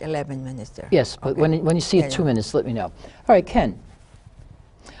that? I got 11 minutes there. Yes, but Okay. when you see Yeah, 2 yeah. minutes, let me know. All right, Ken.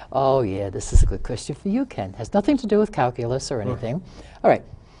 Oh, yeah, this is a good question for you, Ken. Has nothing to do with calculus or anything. All right,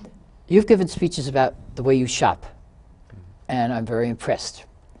 you've given speeches about the way you shop, and I'm very impressed.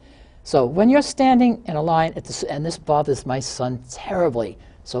 So when you're standing in a line at this, and this bothers my son terribly.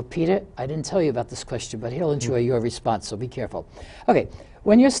 So Peter, I didn't tell you about this question, but he'll enjoy your response, so be careful. Okay,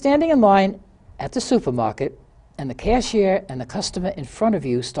 when you're standing in line at the supermarket and the cashier and the customer in front of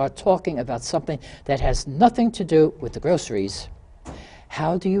you start talking about something that has nothing to do with the groceries,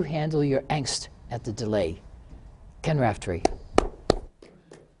 how do you handle your angst at the delay? Ken Raftery.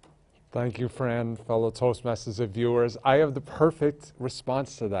 Thank you, Fran, fellow Toastmasters and viewers. I have the perfect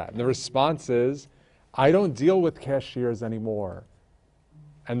response to that. And the response is, I don't deal with cashiers anymore.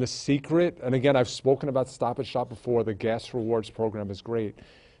 And the secret, and again, I've spoken about Stop and Shop before, the gas rewards program is great.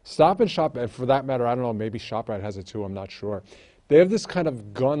 Stop and Shop, and for that matter, I don't know, maybe ShopRite has it too, I'm not sure. They have this kind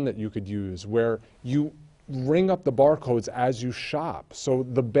of gun that you could use where you ring up the barcodes as you shop. So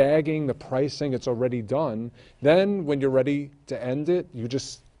the bagging, the pricing, it's already done. Then when you're ready to end it, you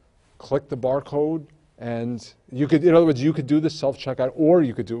just click the barcode, and you could, in other words, you could do the self-checkout, or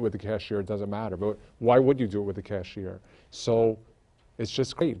you could do it with the cashier, it doesn't matter. But why would you do it with the cashier? So it's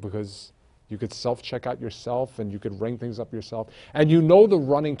just great because you could self-checkout yourself, and you could ring things up yourself. And you know the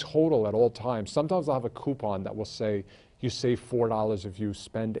running total at all times. Sometimes I'll have a coupon that will say, you save $4 if you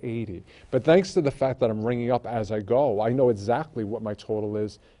spend $80. But thanks to the fact that I'm ringing up as I go, I know exactly what my total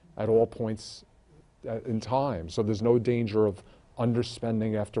is at all points in time. So there's no danger of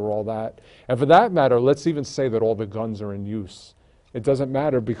underspending after all that. And for that matter, let's even say that all the guns are in use. It doesn't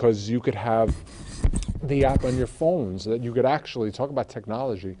matter because you could have the app on your phones that you could actually, talk about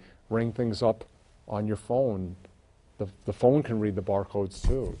technology, ring things up on your phone. The phone can read the barcodes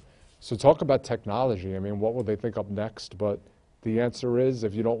too. So talk about technology. I mean, what will they think up next? But the answer is,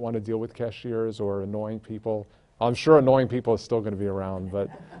 if you don't want to deal with cashiers or annoying people, I'm sure annoying people are still going to be around, but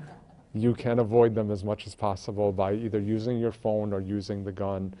you can avoid them as much as possible by either using your phone or using the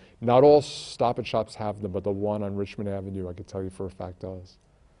gun. Not all Stop and Shops have them, but the one on Richmond Avenue, I can tell you for a fact, does.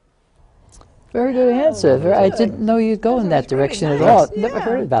 Very good answer. I didn't know you'd go in that direction at all. Never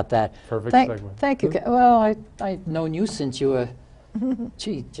heard about that. Perfect Thank segue. you. Ken. Well, I've known you since you were,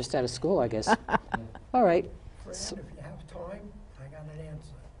 gee, just out of school, I guess. All right. Fran, if you have time, I got an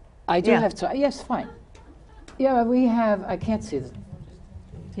answer. I do Yeah. have time. Yes, fine. Yeah, we have, I can't see,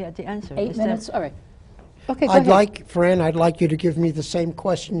 Yeah, the answer. 8 is that- minutes? All right. Okay, go I'd ahead. Fran, I'd like you to give me the same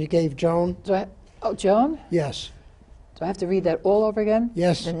question you gave Joan. Oh, Joan? Yes. Do I have to read that all over again?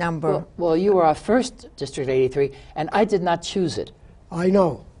 Yes, The number. Well, you were our first District 83, and I did not choose it. I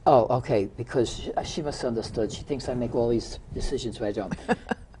know. Oh, okay, because she must have understood. She thinks I make all these decisions, but I don't.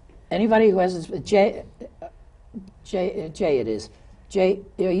 Anybody who hasn't, Jay it is. Jay,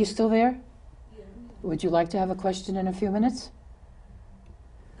 are you still there? Yeah. Would you like to have a question in a few minutes?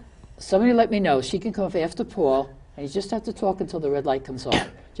 Somebody let me know. She can come up after Paul, and you just have to talk until the red light comes on.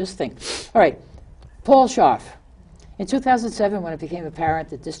 Just think. All right, Paul Scharf. In 2007, when it became apparent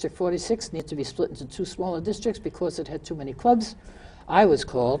that District 46 needed to be split into 2 smaller districts because it had too many clubs, I was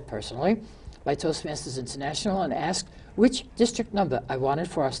called, personally, by Toastmasters International and asked which district number I wanted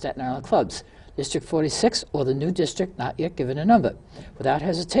for our Staten Island clubs, District 46 or the new district not yet given a number. Without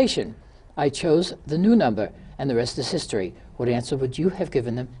hesitation, I chose the new number, and the rest is history. What answer would you have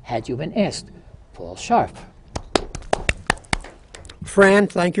given them had you been asked? Paul Scharf. Fran,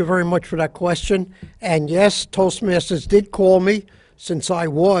 thank you very much for that question. And yes, Toastmasters did call me since I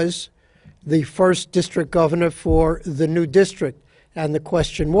was the first district governor for the new district. and the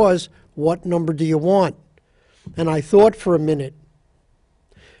question was, what number do you want? And I thought for a minute,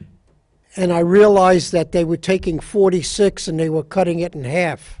 and I realized that they were taking 46 and they were cutting it in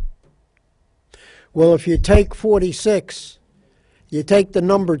half. Well, if you take 46, you take the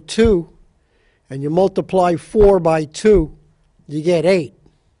number 2, and you multiply 4 by 2, you get 8.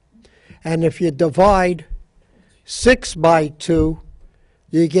 And if you divide 6 by 2,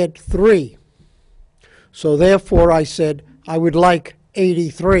 you get 3. So therefore I said, I would like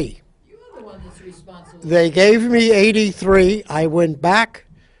 83. You're the one that's responsible. They gave me 83. I went back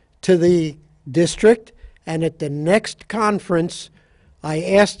to the district, and at the next conference, I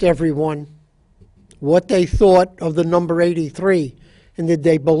asked everyone what they thought of the number 83, and did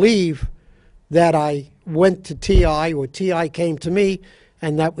they believe that I went to TI or TI came to me,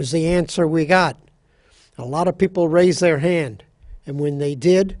 and that was the answer we got. A lot of people raised their hand, and when they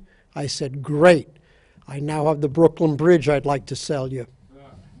did, I said, great. I now have the Brooklyn Bridge I'd like to sell you.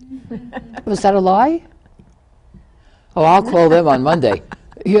 Was that a lie? Oh, I'll call them on Monday.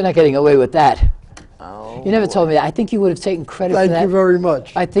 You're not getting away with that. Oh. You never told me that. I think you would have taken credit for that. Thank you very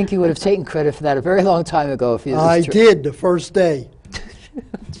much. I think you would have taken credit for that a very long time ago if you. I did the first day.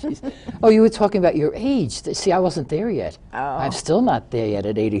 Jeez. Oh, you were talking about your age. See, I wasn't there yet. Oh. I'm still not there yet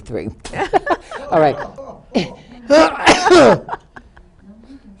at 83. All right.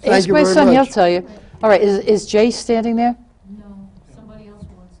 Ask you my very son, he'll much. tell you. All right, is Jay standing there? No, somebody else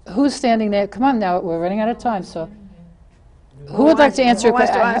wants. Who's standing there? Come on now, we're running out of time, so. Who would like to answer a who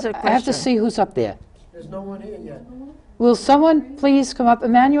wants to question? answer a I have to question? see who's up there. There's no one here yet. Will someone please come up?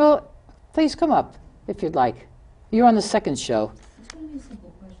 Emmanuel, please come up if you'd like. You're on the second show. It's going to be a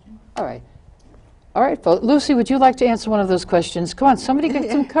simple question. All right. All right, folks. Lucy, would you like to answer one of those questions? Come on, somebody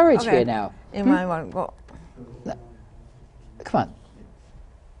get some courage Okay. here now. You might want to go. Come on.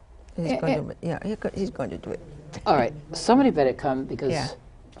 He's going to, yeah, he's going to do it. All right, somebody better come because Yeah.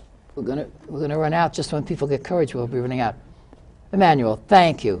 we're gonna run out just when people get courage. We'll be running out. Emmanuel,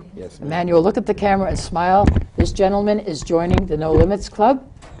 thank you. Yes, ma'am. Emmanuel, look at the camera and smile. This gentleman is joining the No Limits Club,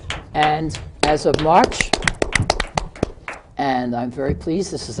 and as of March, and I'm very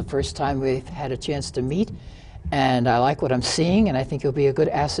pleased. This is the first time we've had a chance to meet, and I like what I'm seeing, and I think you'll be a good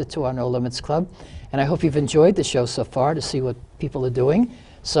asset to our No Limits Club. And I hope you've enjoyed the show so far to see what people are doing.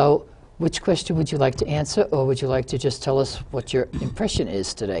 So, which question would you like to answer, or would you like to just tell us what your impression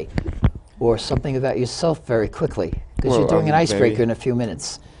is today? Or something about yourself very quickly, because you're Well, doing an I'm icebreaker very- in a few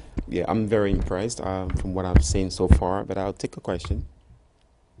minutes. Yeah, I'm very impressed from what I've seen so far, but I'll take a question.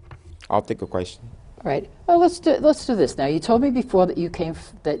 I'll take a question. All right. Well, let's do this now. You told me before that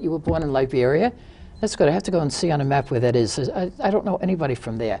that you were born in Liberia. That's good. I have to go and see on a map where that is. I don't know anybody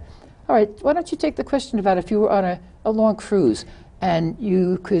from there. All right. Why don't you take the question about if you were on a long cruise and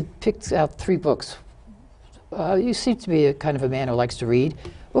you could pick out 3 books. You seem to be a kind of a man who likes to read.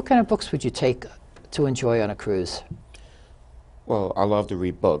 What kind of books would you take to enjoy on a cruise? Well, I love to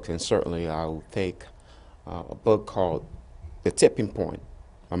read books, and certainly I'll take a book called The Tipping Point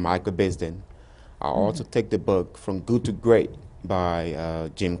by Michael Bisden. I'll also take the book From Good to Great by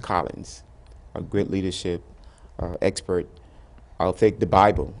Jim Collins, a great leadership expert. I'll take the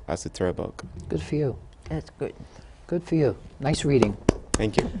Bible as the 3rd book. Good for you. That's good. Good for you. Nice reading.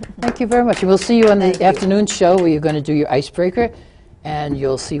 Thank you. Thank you very much. And we'll see you on Thank the you. afternoon show where you're going to do your icebreaker, and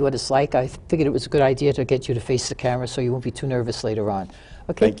you'll see what it's like. I figured it was a good idea to get you to face the camera so you won't be too nervous later on.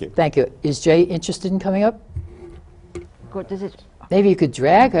 Okay? Thank you. Thank you. Is Jay interested in coming up? Good. This is Maybe you could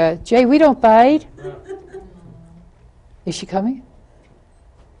drag her. Jay, we don't bite. Is she coming?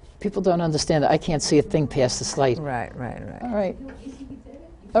 People don't understand that I can't see a thing past the slide. right. All right.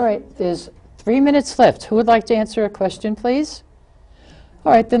 All right, there's 3 minutes left. Who would like to answer a question, please?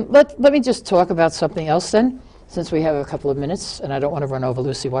 All right, then let me just talk about something else then, since we have a couple of minutes, and I don't want to run over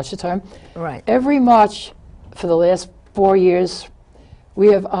Lucy. Watch the time. Right. Every March for the last 4 years, we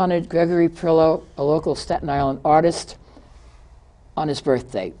have honored Gregory Perillo, a local Staten Island artist, on his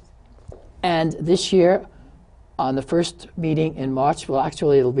birthday. And this year, on the first meeting in March, well,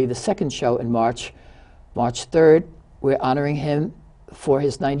 actually, it'll be the second show in March, March 3rd, we're honoring him for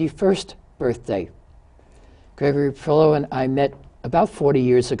his 91st birthday. Gregory Perillo and I met about 40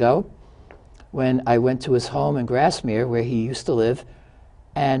 years ago when I went to his home in Grassmere, where he used to live,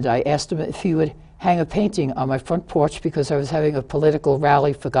 and I asked him if he would hang a painting on my front porch because I was having a political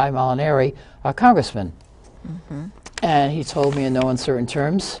rally for Guy Molinari, our congressman. And he told me in no uncertain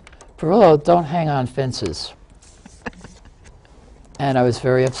terms, Perillo, don't hang on fences. And I was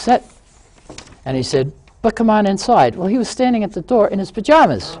very upset. And he said, but come on inside. Well, he was standing at the door in his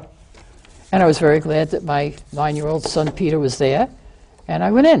pajamas. And I was very glad that my 9-year-old son Peter was there. And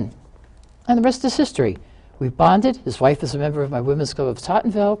I went in. And the rest is history. We bonded. His wife is a member of my Women's Club of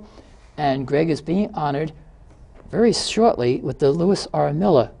Tottenville, and Greg is being honored very shortly with the Lewis R.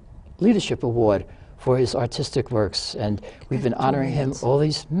 Miller Leadership Award for his artistic works, and we've been honoring him all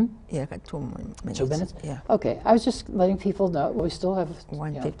these. Yeah, I got 2 more minutes. 2 minutes? Yeah. Okay, I was just letting people know we still have.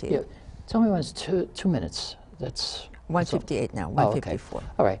 1:58. Yeah. Tell me when it's 2 minutes. That's 1:58 now, Oh, okay. 1:54.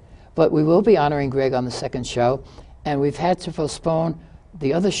 All right. But we will be honoring Greg on the second show, and we've had to postpone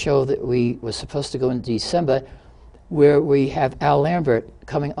the other show that we were supposed to go in December, where we have Al Lambert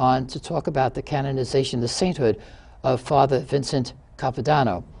coming on to talk about the canonization, the sainthood of Father Vincent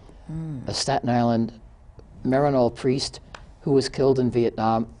Capodanno, a Staten Island Maryknoll priest who was killed in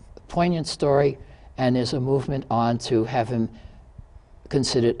Vietnam. Poignant story, and there's a movement on to have him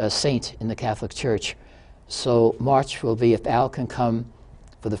considered a saint in the Catholic Church. So March will be if Al can come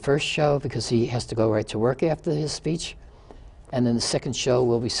for the first show, because he has to go right to work after his speech. And then the second show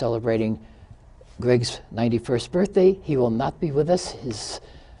we'll be celebrating Greg's 91st birthday. He will not be with us,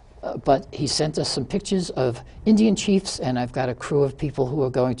 but he sent us some pictures of Indian chiefs, and I've got a crew of people who are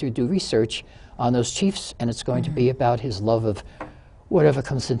going to do research on those chiefs, and it's going to be about his love of whatever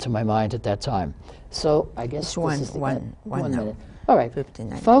comes into my mind at that time. So I guess It's this is the one end. now. Minute. All right,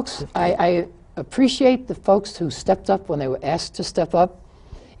 59, folks, 58. I appreciate the folks who stepped up when they were asked to step up.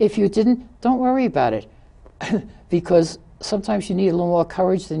 If you didn't, don't worry about it, because sometimes you need a little more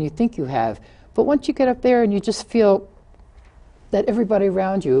courage than you think you have. But once you get up there and you just feel that everybody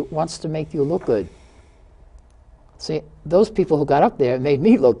around you wants to make you look good. See, those people who got up there made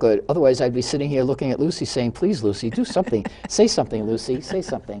me look good. Otherwise, I'd be sitting here looking at Lucy saying, please, Lucy, do something. Say something, Lucy, say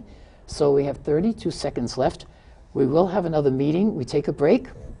something. So we have 32 seconds left. We will have another meeting. We take a break.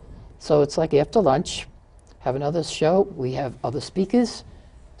 So it's like after lunch, have another show. We have other speakers.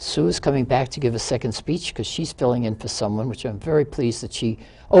 Sue is coming back to give a second speech because she's filling in for someone, which I'm very pleased that she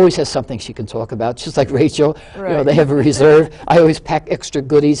always has something she can talk about, just like Rachel. You know, they have a reserve. I always pack extra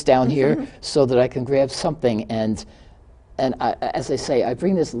goodies down here so that I can grab something. And as I say, I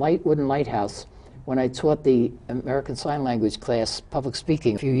bring this wooden lighthouse. When I taught the American Sign Language class public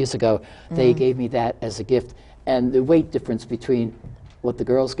speaking a few years ago, they gave me that as a gift. And the weight difference between what the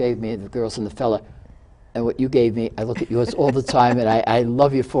girls gave me, the girls and the fella, and what you gave me, I look at yours all the time, and I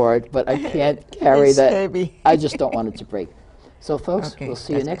love you for it, but I can't carry It's that. heavy. I just don't want it to break. So, folks, Okay, we'll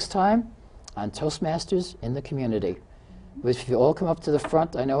see you next time on Toastmasters in the Community. If you all come up to the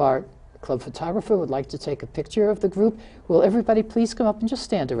front, I know our club photographer would like to take a picture of the group. Will everybody please come up and just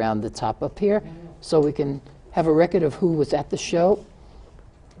stand around the top up here so we can have a record of who was at the show?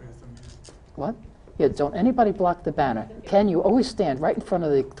 What? Yeah, don't anybody block the banner. Ken, you always stand right in front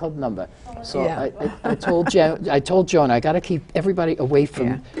of the club number. So Yeah. I told Joan, I got to keep everybody away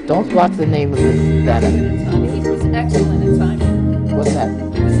from, don't block the name of the banner. He was excellent at timing. What's that?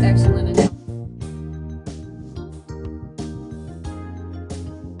 He was excellent